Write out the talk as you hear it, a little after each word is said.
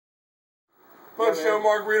Fun show,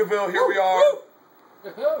 Margaritaville. Here we are.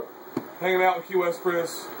 Hanging out with Key West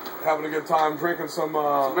Chris. Having a good time. Drinking some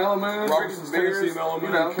Mellow Moon. Robinson's Tennessee Mellow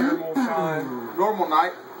Moon. Caramel Shine. Normal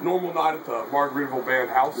night. Normal night at the Margaritaville Band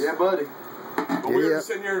House. Yeah, buddy. But we were just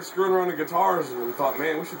sitting here screwing around the guitars and we thought,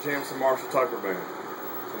 man, we should jam some Marshall Tucker Band.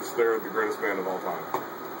 Since they're the greatest band of all time.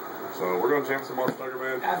 So we're going to jam some Marshall Tucker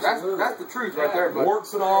Band. That's the truth right there, buddy.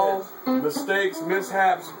 Warts and all, mistakes,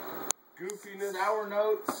 mishaps, goofiness. Sour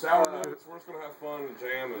notes. Sour notes. We're just going to have fun and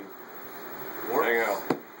jam and hang out.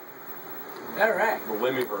 All right. The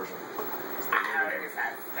Lemmy version.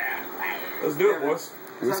 Let's do it, boys.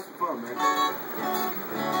 Let's have some fun, man.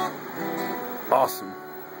 Awesome.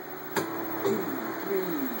 2, 3,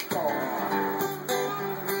 4.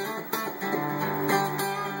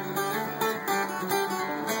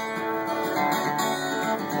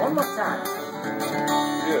 One more time.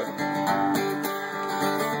 Yeah.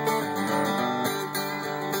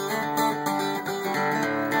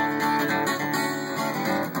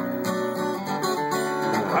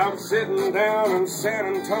 I'm sitting down in San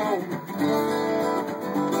Antonio,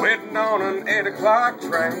 waiting on an 8 o'clock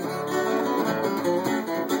train.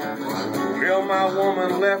 Well, my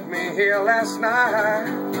woman left me here last night.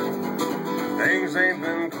 Things ain't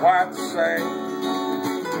been quite the same.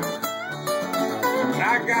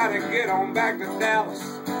 I gotta get on back to Dallas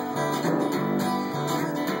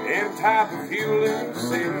in time for fueling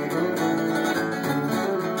season.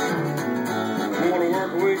 Wanna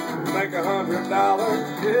work a week, make $100,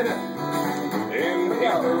 and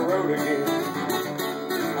hit the road again.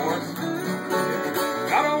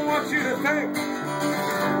 I don't want you to think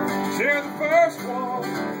you're the first one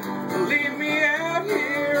to leave me out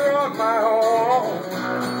here on my own.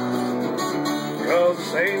 'Cause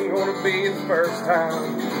this ain't gonna be the first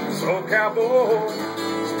time. So cowboy,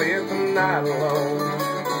 spend the night alone.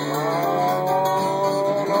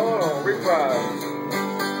 Oh, no, reprise.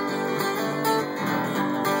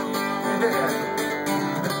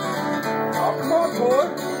 Oh, come on, boy.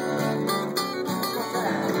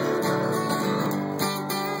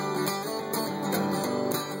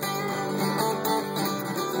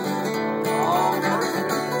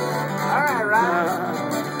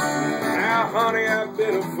 Honey, I've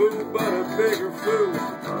been a fool, but a bigger fool.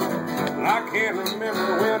 I can't remember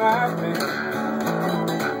when I've been.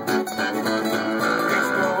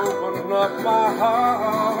 Just to open up my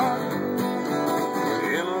heart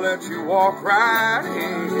and let you walk right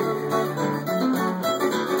in.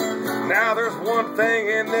 Now there's one thing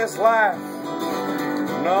in this life,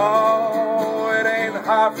 no, it ain't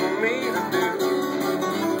hard for me to do.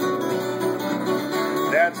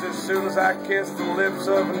 That's as soon as I kiss the lips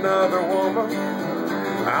of another woman,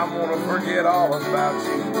 I'm gonna forget all about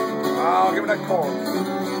you. Oh, give me that chorus.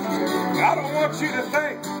 I don't want you to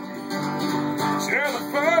think you're the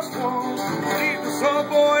first one to leave this old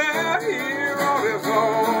boy out here on his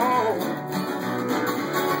own.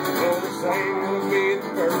 Oh, this ain't gonna be the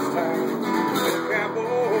first time. This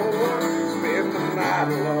cowboy spend the night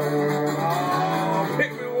alone. Oh,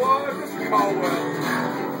 pick me one, this Cowboy.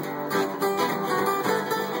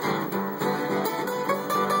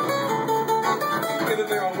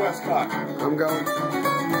 Westcott. I'm going.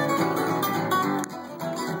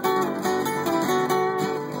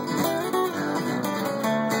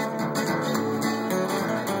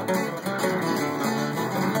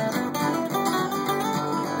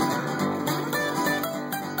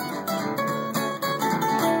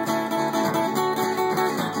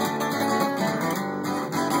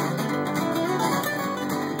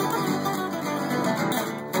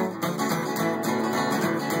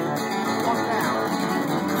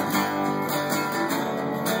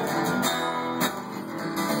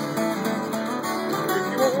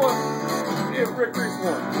 Rick Reese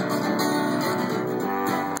one.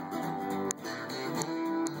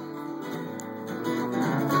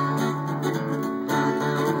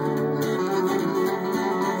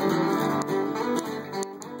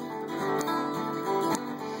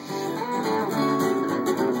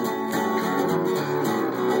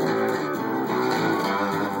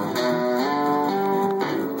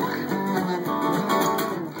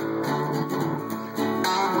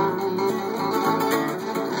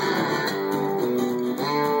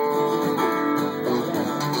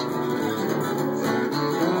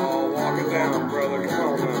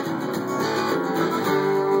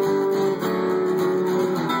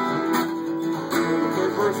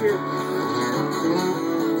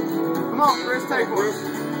 Come on, Chris, take one.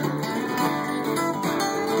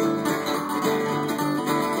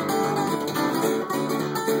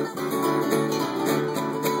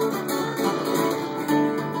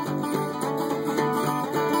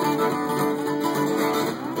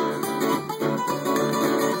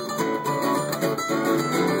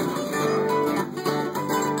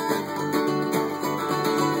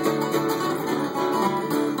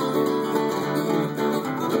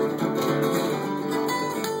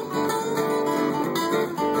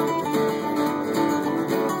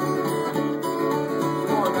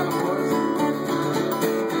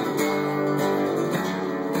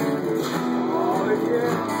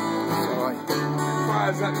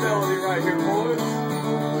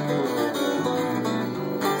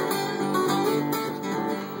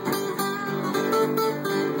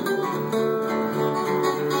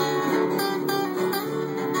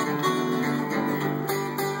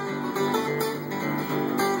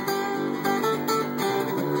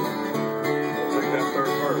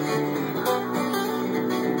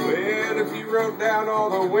 down all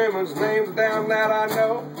the women's names down that I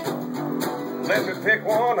know. Let me pick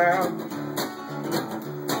one out.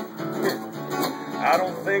 I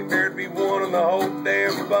don't think there'd be one in the whole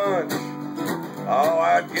damn bunch. Oh,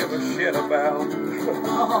 I'd give a shit about.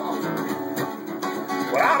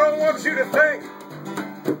 But I don't want you to think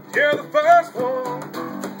you're the first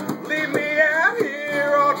one. Leave me out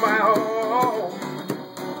here on my own.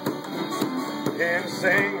 And this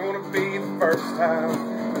ain't gonna be the first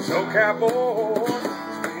time. So Cowboy,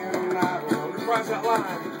 spend the night alone. Reprise that line.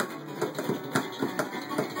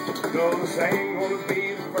 No, this ain't gonna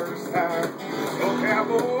be the first time. So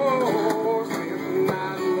Cowboy, spend the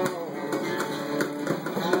night alone.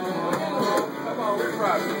 Come on,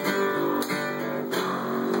 reprise it.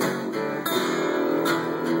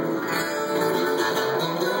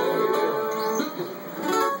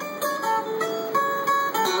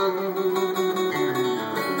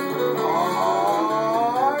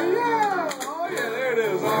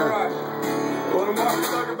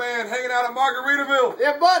 Margaritaville.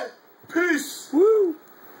 Yeah, buddy. Peace.